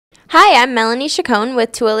Hi, I'm Melanie Chacon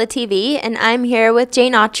with TooeleTV, and I'm here with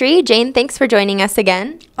Jane Autry. Jane, thanks for joining us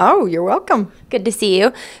again. Oh, you're welcome. Good to see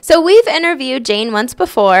you. So we've interviewed Jane once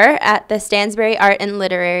before at the Stansbury Art and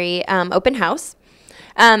Literary Open House.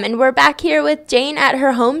 And we're back here with Jane at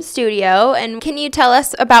her home studio. And can you tell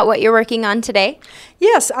us about what you're working on today?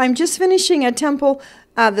 Yes, I'm just finishing a temple,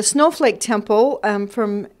 the Snowflake Temple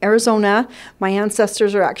from Arizona. My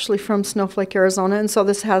ancestors are actually from Snowflake, Arizona, and so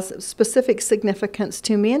this has specific significance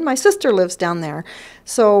to me, and my sister lives down there.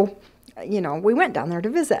 So, we went down there to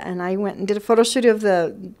visit, and I went and did a photo shoot of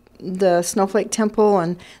the Snowflake Temple,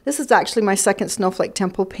 and this is actually my second Snowflake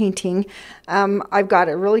Temple painting. I've got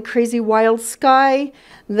a really crazy wild sky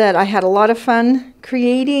that I had a lot of fun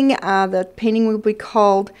creating. The painting will be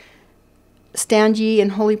called Stand Ye in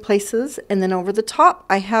Holy Places, and then over the top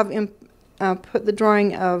I have put the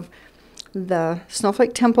drawing of the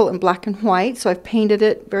Snowflake Temple in black and white, so I've painted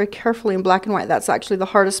it very carefully in black and white. That's actually the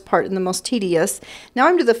hardest part and the most tedious. Now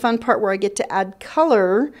I'm to the fun part where I get to add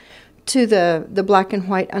color to the black and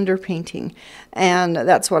white underpainting, and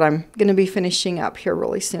that's what I'm going to be finishing up here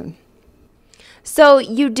really soon. So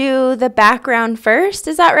you do the background first,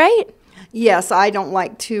 is that right? Yes, I don't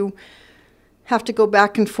like to have to go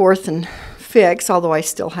back and forth and fix, although I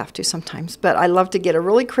still have to sometimes, but I love to get a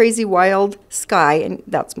really crazy wild sky, and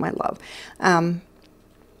that's my love,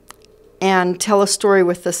 and tell a story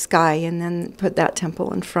with the sky and then put that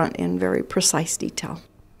temple in front in very precise detail.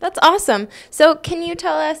 That's awesome. So can you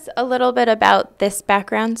tell us a little bit about this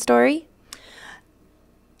background story?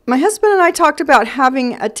 My husband and I talked about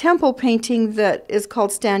having a temple painting that is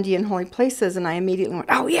called Stand Ye in Holy Places, and I immediately went,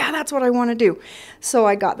 oh yeah, that's what I want to do. So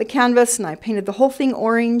I got the canvas and I painted the whole thing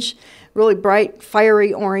orange, really bright,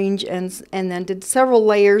 fiery orange, and then did several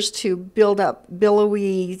layers to build up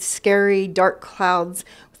billowy, scary, dark clouds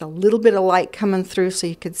with a little bit of light coming through so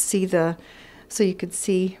you could see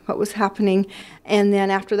what was happening. And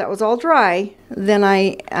then after that was all dry, then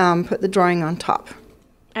I put the drawing on top.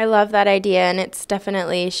 I love that idea, and it's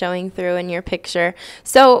definitely showing through in your picture.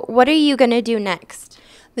 So what are you going to do next?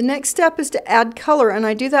 The next step is to add color, and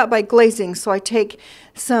I do that by glazing. So I take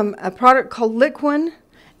a product called Liquin,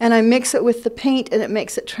 and I mix it with the paint, and it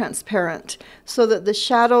makes it transparent so that the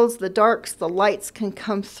shadows, the darks, the lights can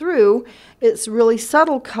come through. It's really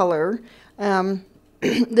subtle color.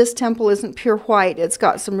 This temple isn't pure white. It's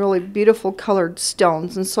got some really beautiful colored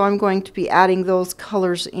stones, and so I'm going to be adding those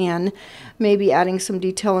colors in, maybe adding some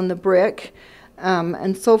detail in the brick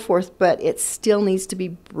and so forth, but it still needs to be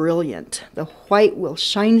brilliant. The white will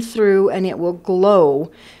shine through and it will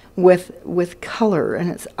glow with color,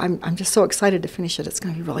 and I'm just so excited to finish it. It's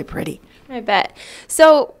going to be really pretty. I bet.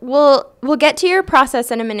 So we'll get to your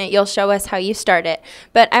process in a minute. You'll show us how you start it.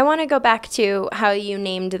 But I want to go back to how you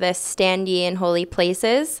named this Stand Ye in Holy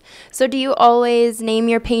Places. So do you always name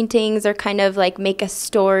your paintings or kind of like make a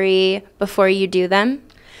story before you do them?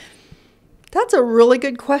 That's a really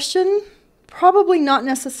good question. Probably not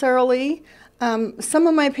necessarily. Some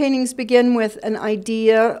of my paintings begin with an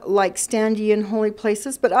idea like Stand Ye in Holy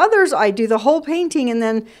Places, but others I do the whole painting and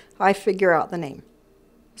then I figure out the name.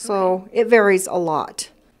 So it varies a lot.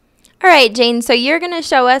 All right, Jane, so you're going to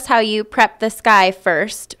show us how you prep the sky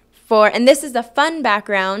first and this is a fun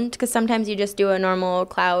background because sometimes you just do a normal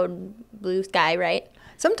cloud blue sky, right?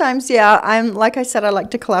 Sometimes, yeah. Like I said, I like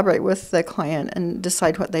to collaborate with the client and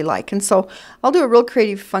decide what they like. And so I'll do a real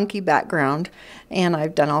creative, funky background, and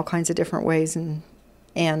I've done all kinds of different ways. And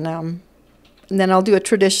then I'll do a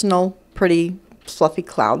traditional, pretty, fluffy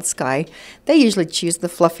cloud sky. They usually choose the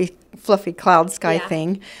fluffy cloud sky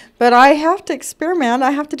thing. But I have to experiment.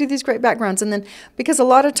 I have to do these great backgrounds. And then, because a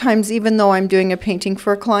lot of times, even though I'm doing a painting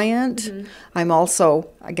for a client, I'm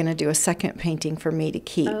also going to do a second painting for me to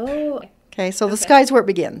keep. Oh, okay, so the sky's where it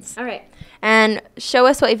begins. All right. And show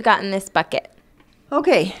us what you've got in this bucket.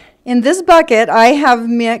 Okay, in this bucket, I have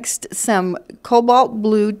mixed some cobalt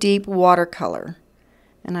blue deep watercolor.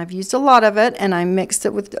 And I've used a lot of it, and I mixed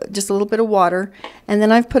it with just a little bit of water. And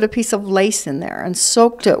then I've put a piece of lace in there and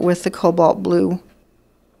soaked it with the cobalt blue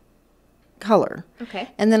color. Okay.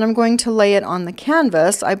 And then I'm going to lay it on the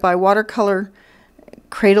canvas. I buy watercolor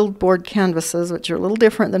cradled board canvases, which are a little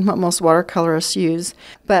different than what most watercolorists use.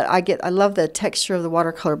 But I love the texture of the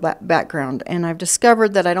watercolor background. And I've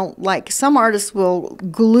discovered that I don't like, some artists will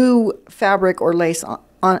glue fabric or lace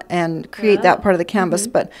on and create that part of the canvas,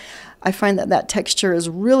 but I find that texture is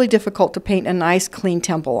really difficult to paint a nice, clean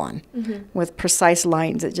temple on with precise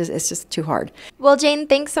lines. It's just too hard. Well, Jane,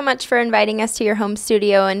 thanks so much for inviting us to your home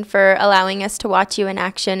studio and for allowing us to watch you in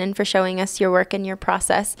action and for showing us your work and your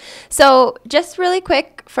process. So just really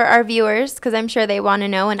quick for our viewers, because I'm sure they want to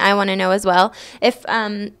know and I want to know as well, if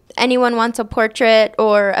anyone wants a portrait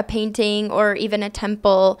or a painting or even a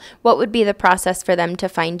temple, what would be the process for them to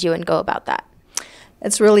find you and go about that?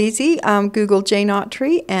 It's real easy. Google Jane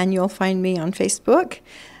Autry, and you'll find me on Facebook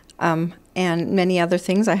and many other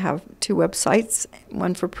things. I have 2 websites,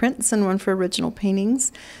 one for prints and one for original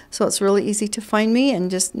paintings. So it's really easy to find me, and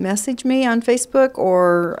just message me on Facebook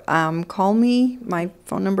or call me. My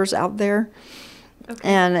phone number's out there. Okay.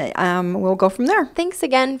 And we'll go from there. Thanks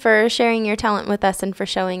again for sharing your talent with us and for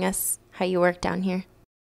showing us how you work down here.